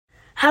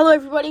Hello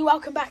everybody,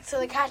 welcome back to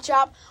the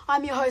catch-up.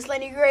 I'm your host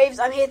Lenny Greaves.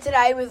 I'm here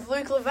today with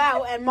Luke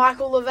Lavelle and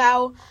Michael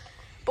Lavelle.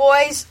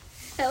 Boys.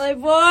 Hello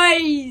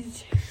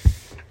boys.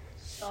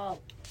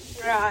 Stop.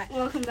 Right.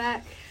 Welcome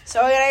back.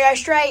 So we're going to go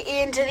straight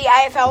into the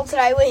AFL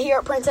today. We're here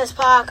at Princess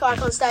Park,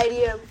 Icon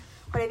Stadium,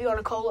 whatever you want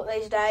to call it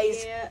these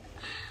days. Yeah.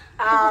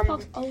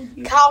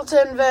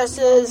 Carlton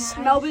versus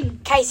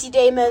Melbourne. Casey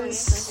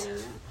Demons.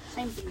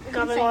 Same thing.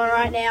 Going on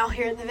right now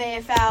here at the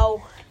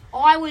VFL.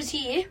 I was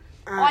here.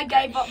 I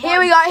gave up. Here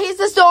we go. Here's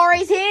the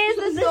stories. Here's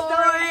the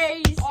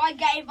stories. I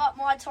gave up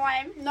my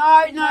time.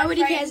 No,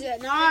 nobody cares about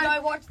To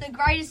go watch the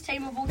greatest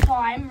team of all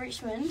time,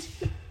 Richmond,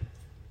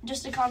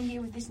 just to come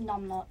here with this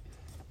numbnut.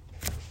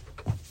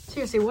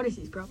 Seriously, what is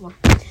his problem?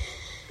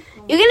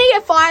 You're going to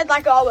get fired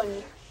like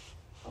Owen.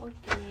 Okay.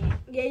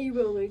 Yeah, you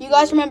will, Luke. You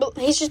guys remember,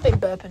 he's just been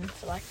burping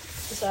for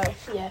so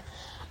yeah.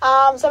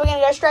 So we're going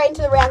to go straight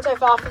into the round so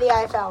far for the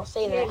AFL.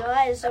 See you there. Yeah,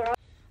 guys, alright.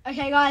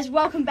 Okay, guys,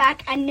 welcome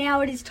back, and now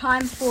it is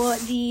time for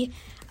the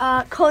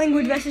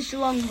Collingwood versus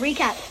Geelong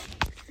recap.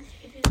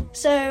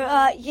 So,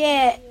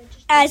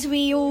 as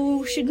we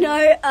all should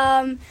know,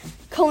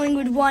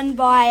 Collingwood won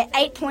by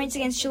 8 points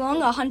against Geelong,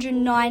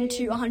 109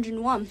 to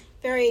 101.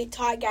 Very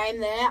tight game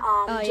there.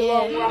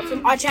 Geelong were up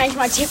for, I changed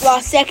my tip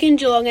last second.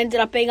 Geelong ended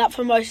up being up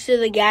for most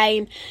of the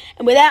game.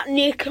 And without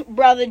Nick,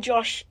 brother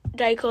Josh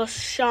Dacos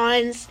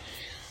shines.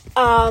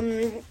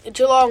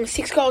 Geelong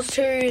 6 goals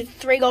 2,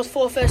 3 goals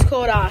 4 first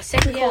quarter.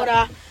 Second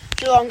quarter,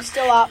 Geelong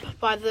still up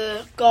by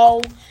the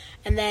goal,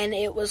 and then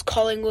it was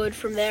Collingwood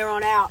from there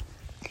on out.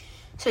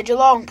 So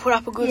Geelong put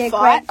up a good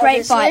fight.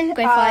 Great fight.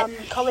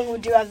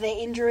 Collingwood do have their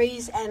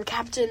injuries, and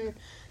captain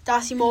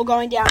Darcy Moore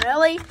going down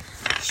early.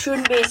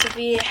 Shouldn't be a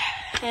severe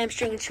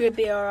hamstring. It should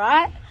be all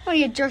right. Oh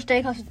yeah, Josh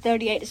Dacos with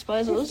 38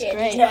 disposals. Yeah,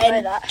 Great.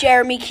 And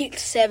Jeremy kicked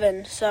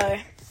 7. So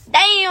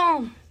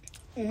Damn.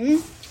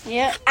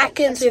 Yeah,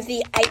 Atkins with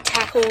the 8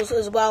 tackles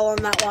as well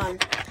on that one.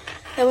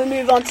 Then we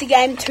move on to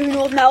game 2,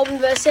 North Melbourne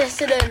versus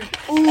Essendon.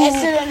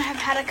 Essendon have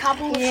had a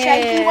couple of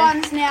shaky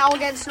ones now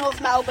against North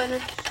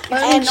Melbourne.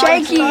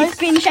 It's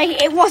been shaky.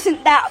 It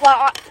wasn't that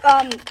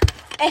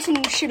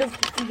Essendon should have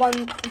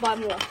won by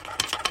more.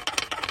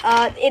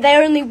 They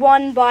only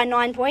won by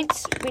 9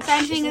 points, which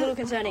is a little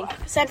concerning.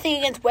 Same thing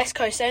against West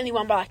Coast. They only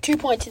won by 2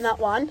 points in that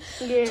one.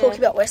 Yeah. Talking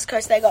about West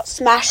Coast, they got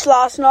smashed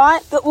last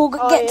night, but we'll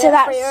get to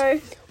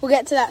that. We'll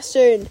get to that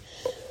soon.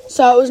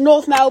 So it was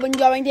North Melbourne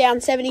going down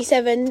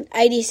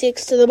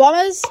 77-86 to the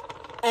Bombers,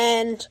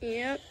 and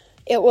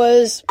it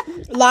was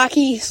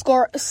Larkey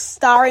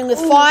starring with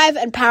 5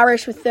 and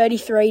Parrish with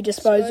 33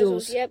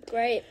 disposals. Yep,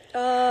 great.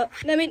 And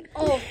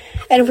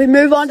if we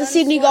move on to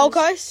Sydney Gold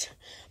Coast,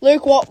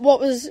 Luke, who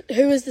was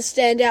the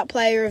standout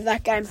player of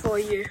that game for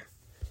you?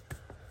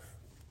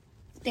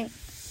 I think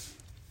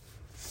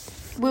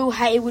Will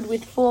Hayward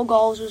with 4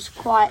 goals was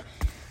quite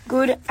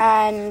good,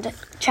 and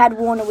Chad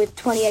Warner with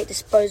 28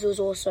 disposals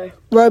also.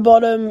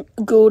 Rowbottom,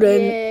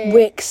 Goulden,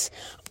 Wicks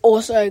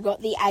also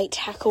got the 8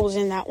 tackles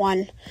in that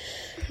one.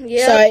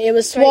 Yep. So it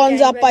was Swans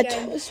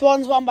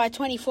Swans won by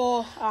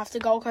 24 after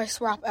Gold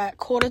Coast were up at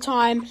quarter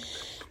time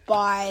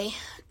by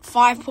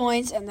 5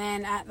 points, and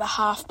then at the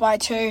half by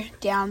 2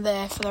 down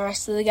there for the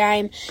rest of the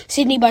game.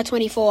 Sydney by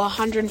 24,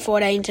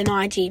 114 to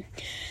 90.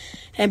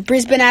 And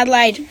Brisbane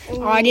Adelaide,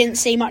 I didn't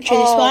see much of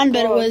this one,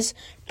 but it was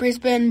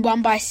Brisbane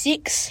won by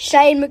 6.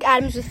 Shane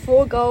McAdams with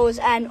 4 goals,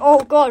 and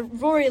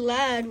Rory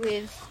Laird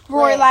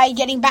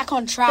getting back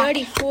on track.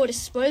 34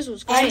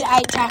 disposals, great. And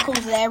 8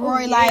 tackles there.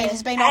 Rory Laird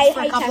has been off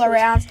for a couple of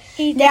rounds.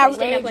 He's now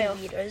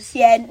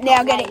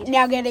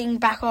getting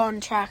back on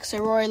track. So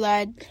Rory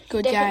Laird,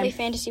 good definitely game.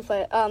 Fantasy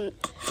player.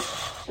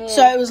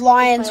 So it was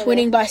Lions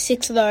winning by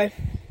 6 though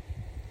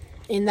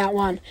in that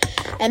one.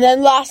 And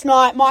then last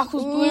night,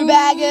 Michael's Blue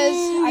Baggers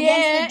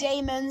against the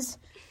Demons.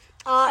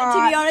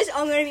 To be honest,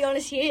 I'm going to be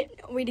honest here.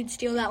 We did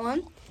steal that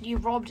one. You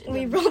robbed them.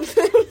 We robbed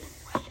them.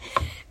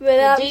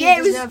 But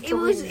it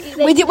was.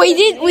 We did.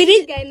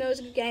 Game. That was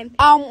a good game.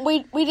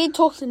 We did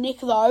talk to Nick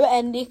though,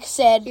 and Nick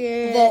said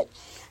that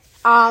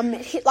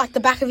hit like the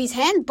back of his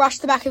hand,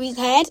 brushed the back of his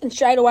hand, and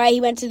straight away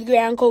he went to the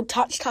ground, called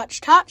touch.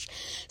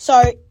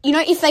 So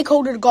if they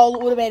called it a goal,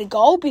 it would have been a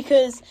goal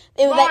because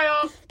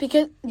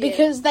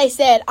they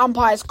said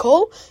umpire's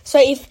call. So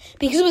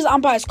because it was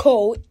umpire's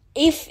call,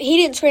 if he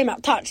didn't scream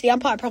up touch, the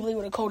umpire probably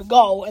would have called a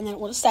goal, and then it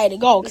would have stayed a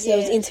goal because there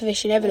was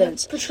insufficient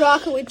evidence.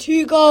 Petrarca with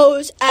 2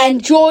 goals,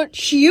 and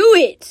George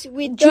Hewitt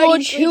with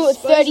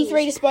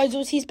 33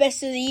 disposals, his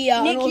best of the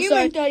year. Nick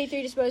Human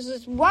 33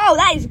 disposals. Wow,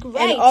 that is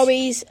great. And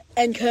Obbies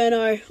and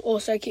Kerno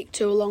also kicked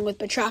 2 along with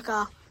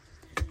Petrarca.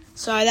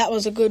 So that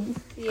was a good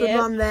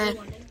one there.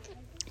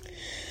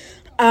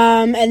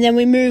 And then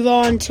we move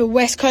on to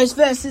West Coast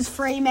versus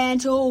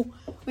Fremantle.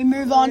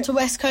 Fremantle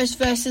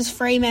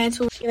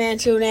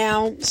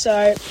now.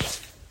 So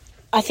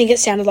I think it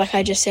sounded like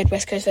I just said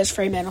West Coast versus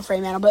Fremantle,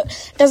 but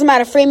it doesn't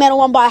matter. Fremantle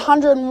won by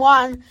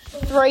 101,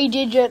 3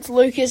 digits.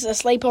 Lucas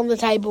asleep on the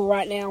table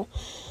right now.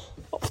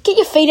 Get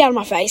your feet out of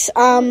my face.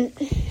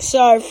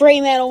 So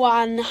Fremantle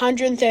won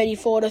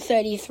 134 to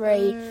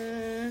 33.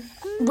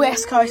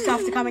 West Coast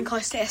after coming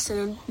close to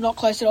Essendon. Not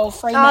close at all.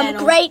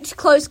 Fremantle. Great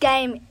close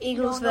game.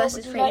 Eagles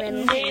versus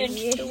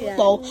Fremantle.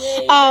 Lol.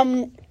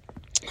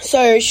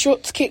 So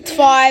Schutz kicked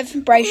 5.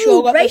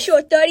 Brayshaw got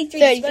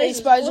 33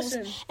 disposals.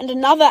 Awesome. And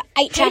another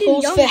 8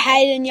 tackles for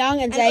Hayden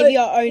Young and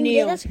Xavier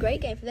O'Neill. Yeah, that's a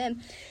great game for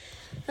them.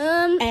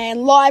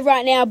 And live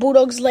right now,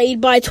 Bulldogs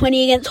lead by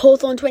 20 against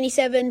Hawthorn,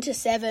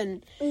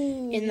 27-7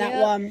 in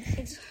that one.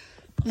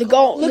 The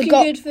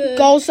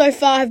goals so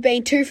far have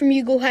been 2 from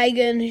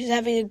Ugle-Hagan, who's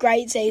having a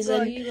great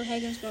season.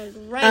 Ugle-Hagan's going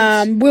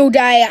great. Will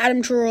Day,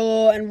 Adam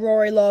Trelaw and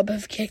Rory Lobb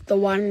have kicked the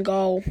 1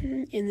 goal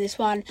in this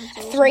one.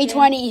 At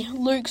 3:20,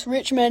 Luke's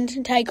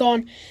Richmond take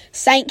on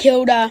St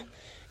Kilda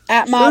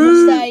at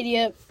Marvel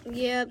Stadium.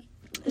 Yep.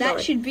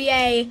 That should be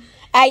a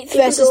 8th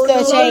versus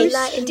 13th.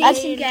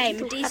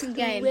 Decent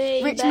game.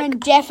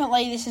 Richmond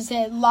definitely, this is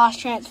their last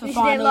chance for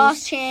finals. Their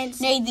last chance.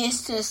 Need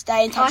this to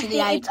stay in touch with the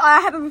 8. I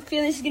have a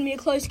feeling this is going to be a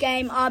close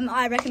game.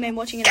 I recommend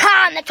watching it.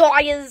 Can't the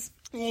Tigers!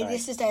 Need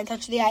this to stay in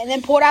touch with the 8. And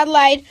then Port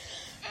Adelaide,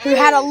 who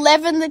had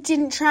 11 that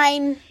didn't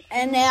train,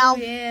 and now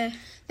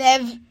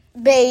they've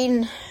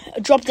been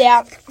dropped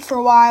out for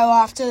a while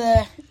after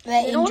their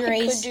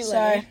injuries.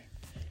 So,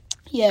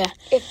 yeah.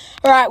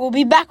 All right, we'll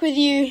be back with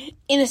you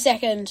in a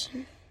second.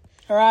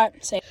 Alright,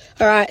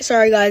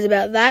 sorry guys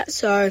about that.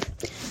 So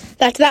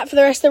that's that for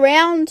the rest of the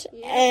round.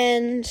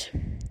 And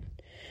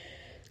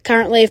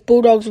currently, if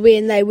Bulldogs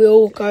win, they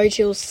will go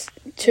to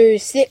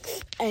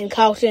 6th, and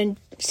Carlton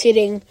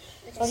sitting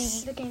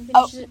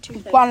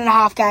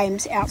 1.5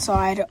 games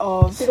outside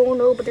of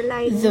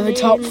the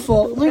top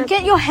 4. Luke,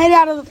 get your head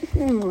out of the...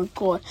 Oh my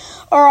god.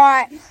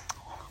 Alright,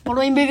 what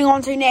are we moving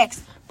on to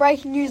next?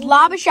 Breaking news,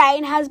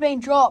 Labuschagne has been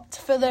dropped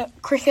for the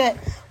Cricket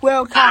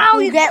World Cup.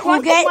 We'll get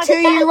to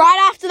you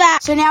right after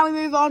that. So now we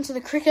move on to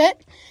the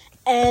cricket,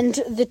 and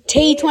the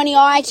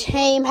T20I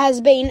team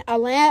has been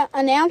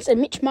announced, and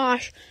Mitch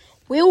Marsh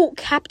will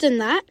captain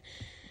that,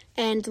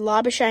 and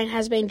Labuschagne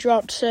has been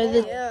dropped.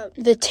 So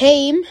the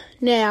team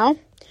now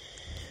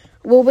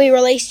will be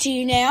released to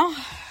you now.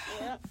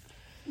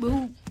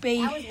 Will be...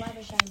 How has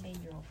Labuschagne been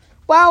dropped?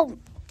 Well...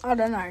 I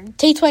don't know.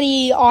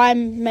 T20I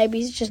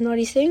maybe is just not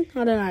his thing.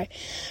 I don't know.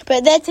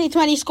 But their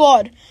T20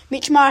 squad: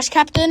 Mitch Marsh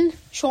captain,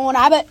 Sean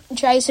Abbott,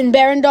 Jason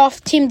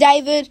Berendoff, Tim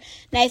David,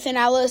 Nathan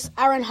Ellis,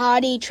 Aaron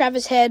Hardy,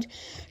 Travis Head,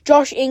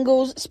 Josh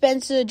Ingles,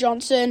 Spencer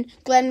Johnson,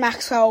 Glenn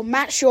Maxwell,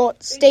 Matt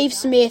Short, Steve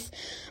Smith,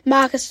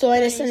 Marcus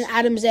Stoinis and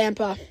Adam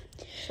Zampa.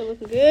 So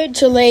looking good.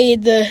 To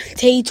lead the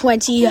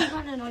T20.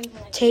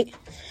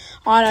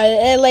 I know,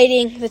 they're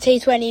leading the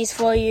T20s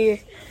for you.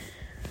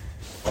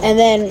 And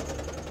then...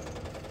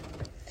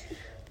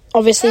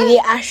 obviously, the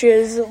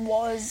Ashes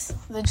was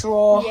the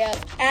draw. Yeah,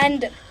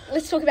 and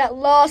let's talk about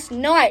last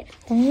night.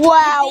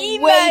 Wow,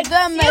 with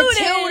the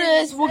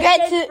Matildas. We'll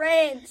get to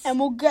France. And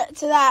we'll get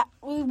to that.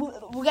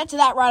 We'll get to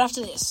that right after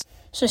this.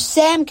 So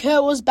Sam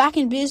Kerr was back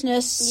in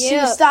business,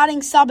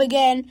 starting sub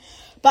again,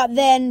 but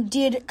then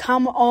did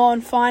come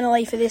on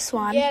finally for this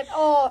one. Yeah.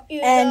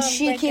 And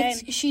she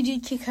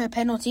did kick her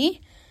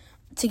penalty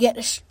to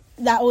get.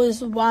 That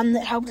was one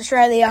that helped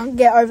Australia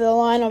get over the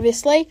line.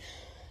 Obviously,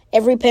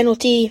 every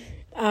penalty.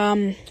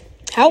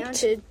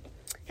 Helped.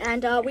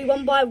 And we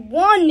won by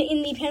 1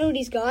 in the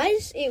penalties,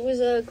 guys. It was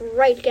a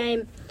great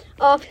game.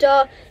 It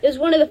was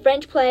one of the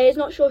French players,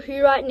 not sure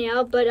who right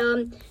now, but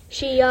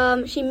she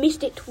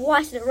missed it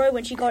twice in a row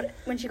when she got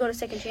a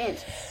second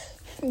chance.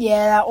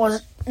 Yeah, that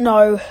was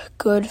no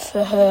good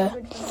for her.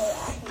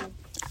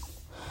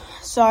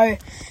 So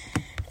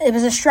it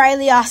was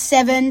Australia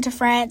 7 to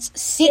France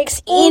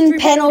 6 in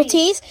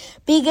penalties.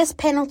 Biggest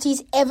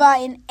penalties ever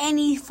in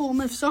any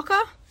form of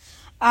soccer.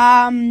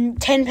 10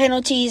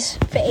 penalties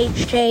for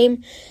each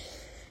team.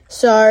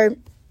 So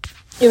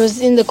it was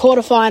in the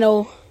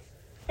quarterfinal.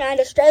 And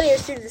Australia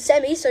is through to the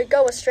semis, so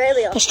go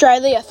Australia.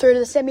 Australia through to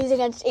the semis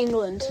against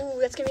England. Ooh,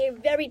 that's going to be a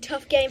very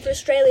tough game for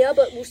Australia,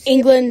 but we'll see.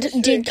 England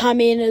did come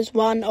in as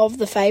one of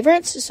the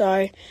favourites, so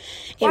it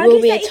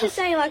will be a tough...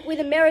 saying, like, with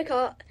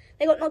America,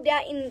 they got knocked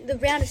out in the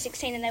round of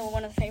 16 and they were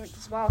one of the favourites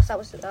as well, so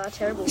that was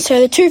terrible.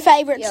 So the 2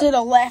 favourites that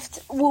are left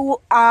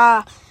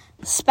are...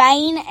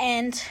 Spain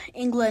and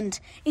England.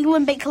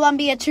 England beat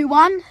Colombia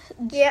 2-1.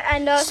 Yeah,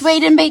 and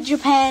Sweden beat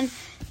Japan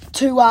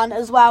 2-1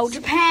 as well.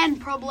 Japan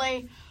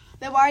probably,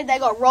 they're worried they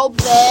got robbed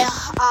there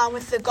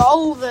with the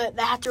goal that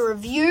they had to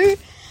review.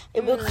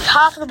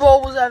 Half the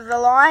ball was over the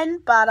line,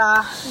 but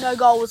no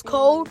goal was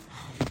called.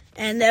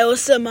 And there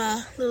was some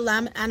little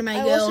anime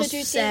girls I also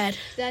do sad.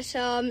 Think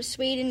that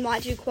Sweden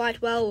might do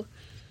quite well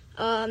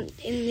in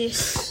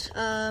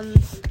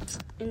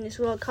this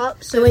World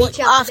Cup, so watch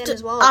out for them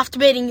as well. After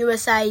beating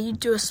USA,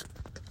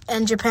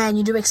 and Japan,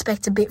 you do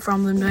expect a bit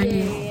from them, don't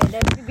you? Yeah,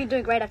 they've been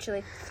doing great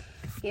actually.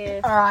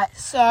 Yeah. All right,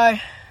 so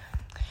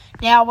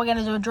now we're going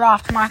to do a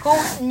draft, Michael.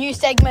 A new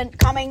segment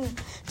coming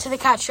to the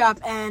catch-up,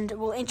 and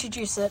we'll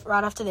introduce it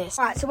right after this.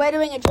 All right, so we're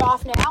doing a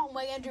draft now, and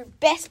we're going to do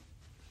best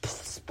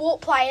sport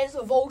players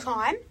of all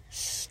time.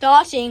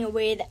 Starting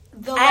with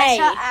The A.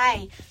 letter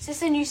A. So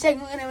this is a new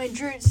segment we're going to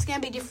introduce. It's going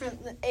to be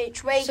different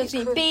each week. So it's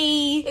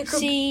B, it could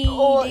C,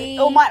 or D.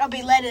 it might not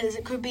be letters.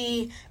 It could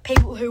be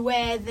people who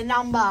wear the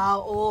number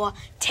or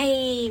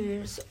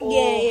teams or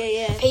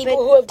people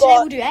who have today got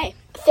we'll do A.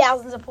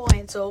 thousands of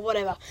points or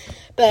whatever.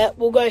 But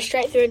we'll go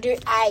straight through and do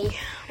A.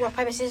 Rock,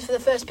 paper, scissors for the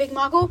first pick,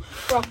 Michael.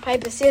 Rock,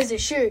 paper, scissors,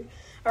 shoot.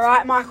 All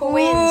right, Michael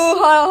wins. Ooh,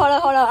 hold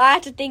on. I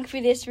have to think for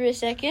this for a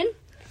second.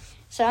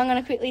 So I'm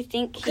going to quickly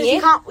think Because here.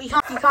 you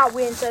can't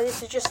win, so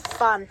this is just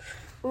fun.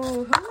 Ooh,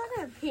 who am I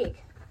going to pick?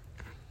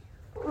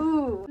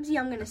 Ooh, Ramsey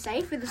I'm going to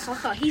say for the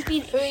soccer. He's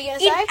been Who are you going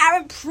to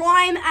say?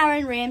 Prime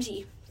Aaron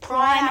Ramsey.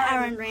 Prime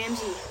Aaron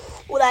Ramsey.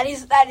 Well, that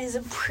is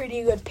a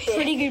pretty good pick.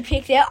 Pretty good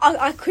pick there.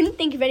 I couldn't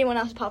think of anyone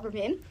else apart from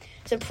him.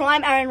 So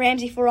prime Aaron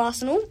Ramsey for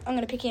Arsenal. I'm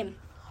going to pick him.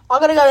 I'm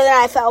going to go with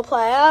an AFL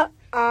player.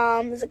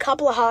 There's a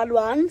couple of hard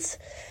ones.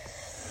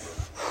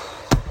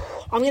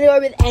 I'm going to go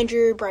with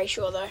Andrew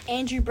Brayshaw, though.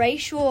 Andrew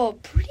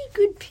Brayshaw. Pretty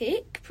good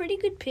pick.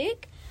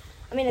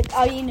 I mean,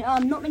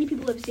 not many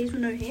people overseas will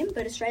know him,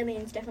 but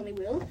Australians definitely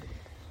will.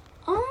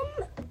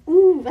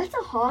 Ooh, that's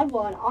a hard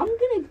one. I'm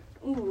going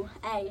to...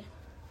 A.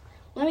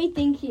 Let me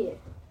think here.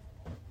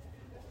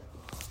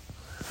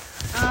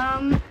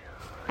 Can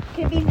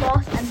it be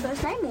last and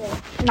first name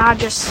or? Nah,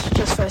 just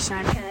first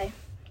name. Okay.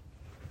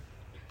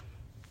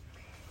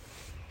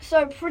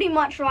 So pretty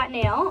much right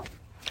now,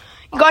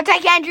 You got to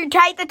take Andrew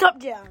Tate, the top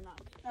down.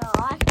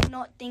 I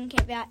cannot think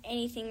about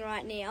anything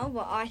right now,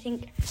 but I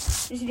think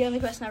this is the only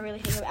person I really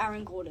think of,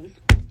 Aaron Gordon.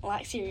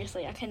 Like,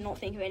 seriously, I cannot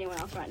think of anyone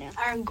else right now.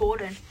 Aaron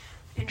Gordon.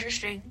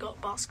 Interesting. Got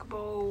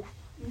basketball.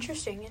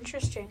 Interesting.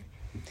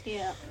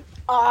 Yeah.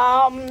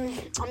 I'm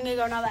going to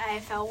go another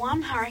AFL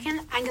one, I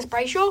reckon. Angus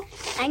Brayshaw.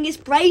 Angus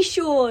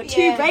Brayshaw.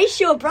 Yeah. 2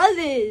 Brayshaw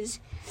brothers.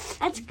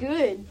 That's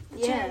good.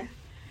 Yeah.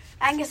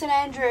 Angus and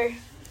Andrew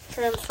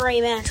from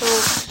Fremantle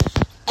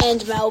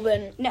and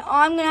Melbourne. Now,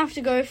 I'm going to have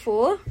to go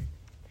for...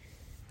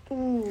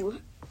 Ooh.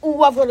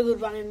 I've got a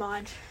good one in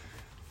mind.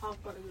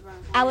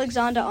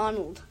 Alexander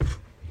Arnold.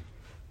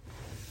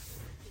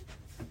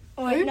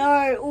 Oh, wait,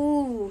 no.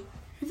 Ooh.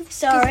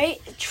 Sorry.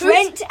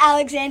 Trent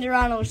Alexander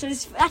Arnold. So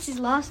that's his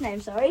last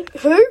name, sorry.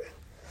 Who?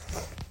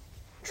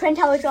 Trent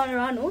Alexander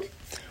Arnold.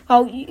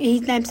 Oh,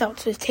 his name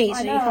starts with T, so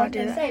I know, you I can't was do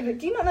going to that. say, but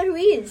do you not know who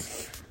he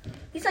is?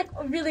 He's like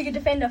a really good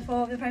defender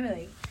for the Premier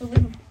League. For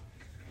Liverpool.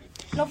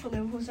 Not for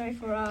Liverpool, sorry,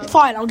 for...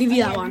 Fine, I'll give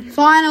you that one.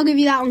 Fine, I'll give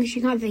you that one because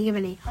you can't think of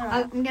any.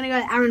 Alright. I'm going to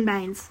go Aaron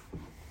Baines.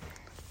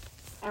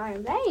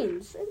 Aaron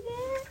Baines.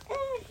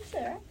 It's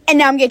alright. And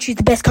now I'm going to choose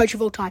the best coach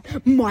of all time.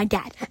 My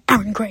dad,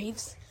 Aaron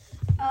Greaves.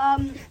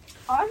 I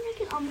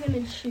reckon I'm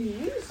going to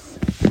choose...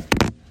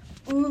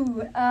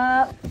 Ooh,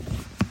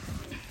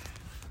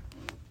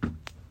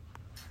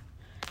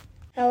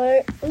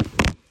 Hello.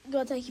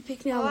 Got to take your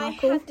pick now, I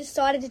Michael. have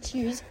decided to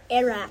choose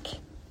Eric,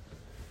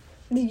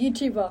 the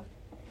YouTuber.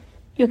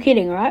 You're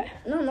kidding, right?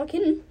 No, I'm not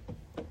kidding.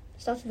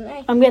 Starts with an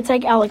A. I'm going to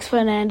take Alex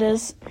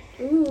Fernandez.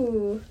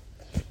 Ooh.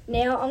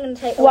 Now I'm going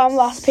to take... One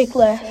last pick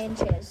left.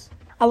 Sanchez.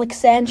 Alex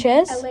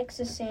Sanchez.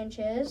 Alexis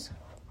Sanchez.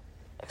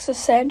 Alexis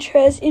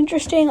Sanchez.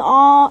 Interesting.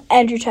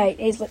 Andrew Tate.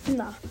 He's like,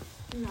 nah.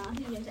 Nah,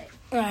 he's going to take...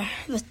 No,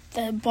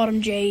 the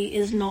bottom G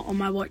is not on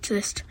my watch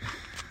list.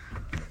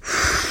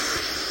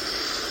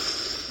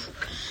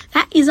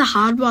 That is a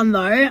hard one,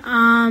 though.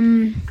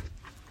 I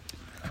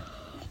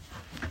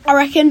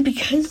reckon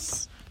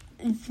because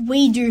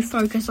we do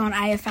focus on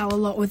AFL a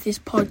lot with this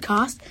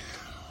podcast.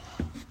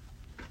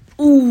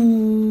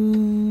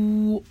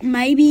 Ooh,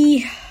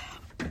 maybe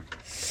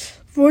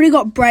we've already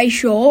got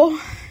Brayshaw.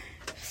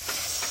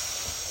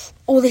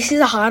 Oh, this is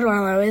a hard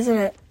one, though, isn't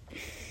it?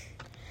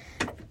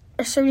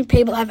 There's so many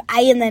people that have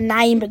A in their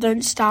name but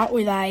don't start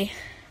with A.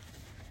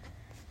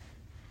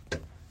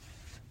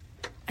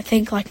 I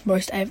think, like,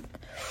 most A.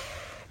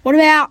 What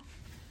about,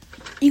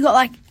 you got,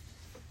 like,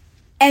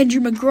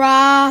 Andrew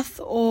McGrath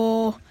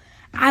or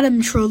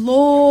Adam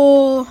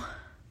Treloar?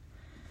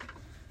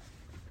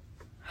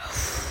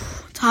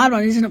 It's a hard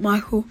one, isn't it,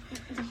 Michael?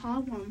 It's a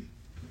hard one.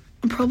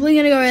 I'm probably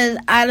going to go with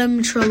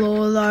Adam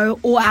Treloar, though,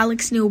 or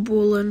Alex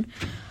Neil-Bullen.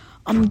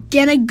 I'm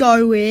going to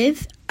go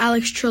with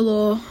Alex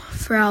Treloar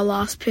for our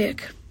last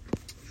pick.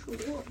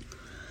 Sure.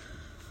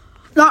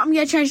 No, I'm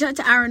going to change that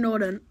to Aaron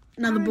Norton.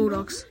 Another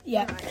Bulldogs.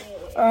 Yeah. Right.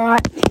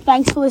 Alright,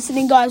 thanks for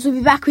listening, guys. We'll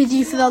be back with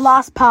you for the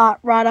last part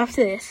right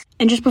after this.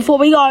 And just before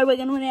we go, we're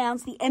going to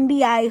announce the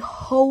NBA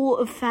Hall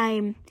of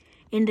Fame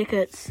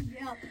indicates.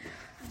 Yep.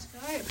 Let's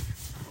go.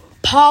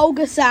 Paul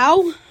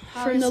Gasol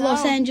from the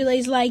Los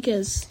Angeles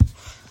Lakers.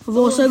 We've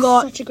also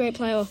got... Such a great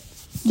player.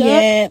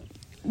 Dirk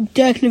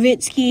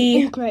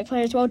Nowitzki. Great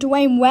player as well.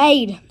 Dwayne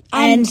Wade.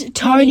 And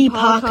Tony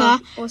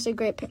Parker. Also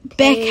great Beck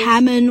players.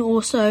 Hammond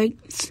also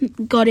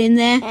got in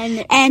there.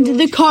 And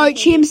the George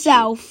coach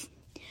himself.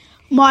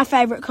 My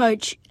favourite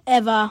coach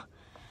ever,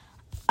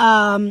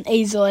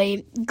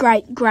 easily.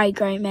 Great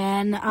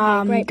man.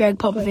 Greg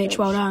Popovich,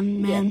 well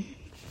done, man. Yeah.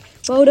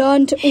 Well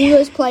done to all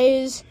those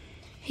players.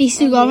 He's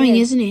still going,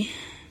 isn't he?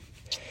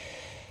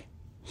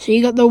 So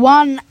you got the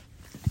one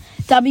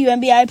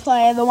WNBA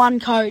player, the 1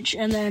 coach,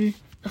 and then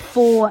the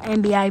 4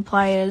 NBA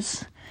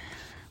players.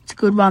 It's a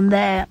good one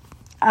there.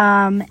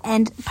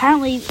 And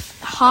apparently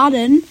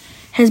Harden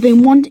has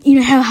been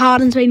how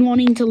Harden's been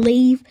wanting to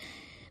leave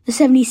the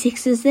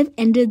 76ers. They've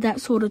ended that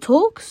sort of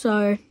talk.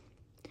 So,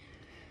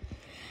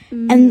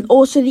 and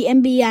also the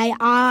NBA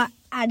are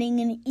adding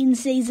an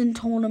in-season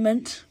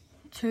tournament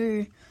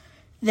to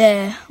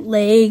their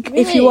league.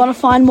 Really? If you want to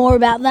find more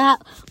about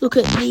that, look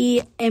at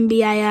the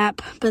NBA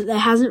app. But there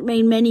hasn't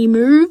been many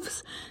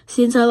moves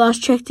since I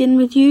last checked in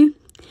with you.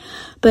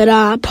 But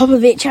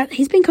Popovich,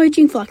 he's been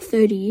coaching for like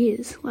 30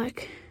 years.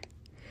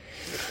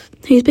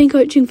 He's been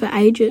coaching for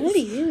ages. 30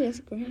 years?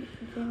 That's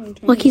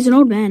great. Like, he's an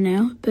old man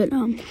now. But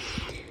and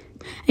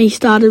he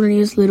started when he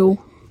was little.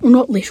 Well,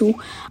 not little.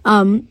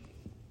 A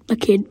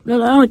kid. No,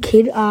 not a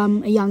kid. A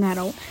young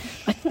adult.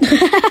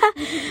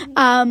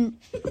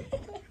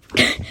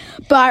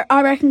 But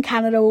I reckon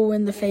Canada will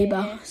win the FIBA.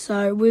 Yeah.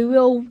 So we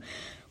will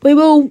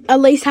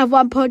at least have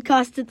one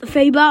podcast at the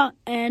FIBA,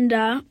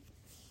 and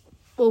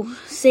we'll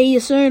see you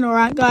soon. All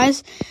right,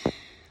 guys.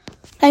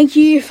 Thank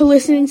you for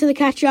listening to the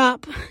catch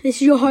up. This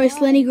is your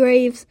host Lenny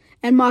Greaves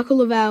and Michael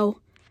Lavelle.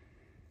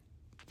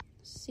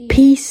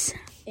 Peace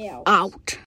out.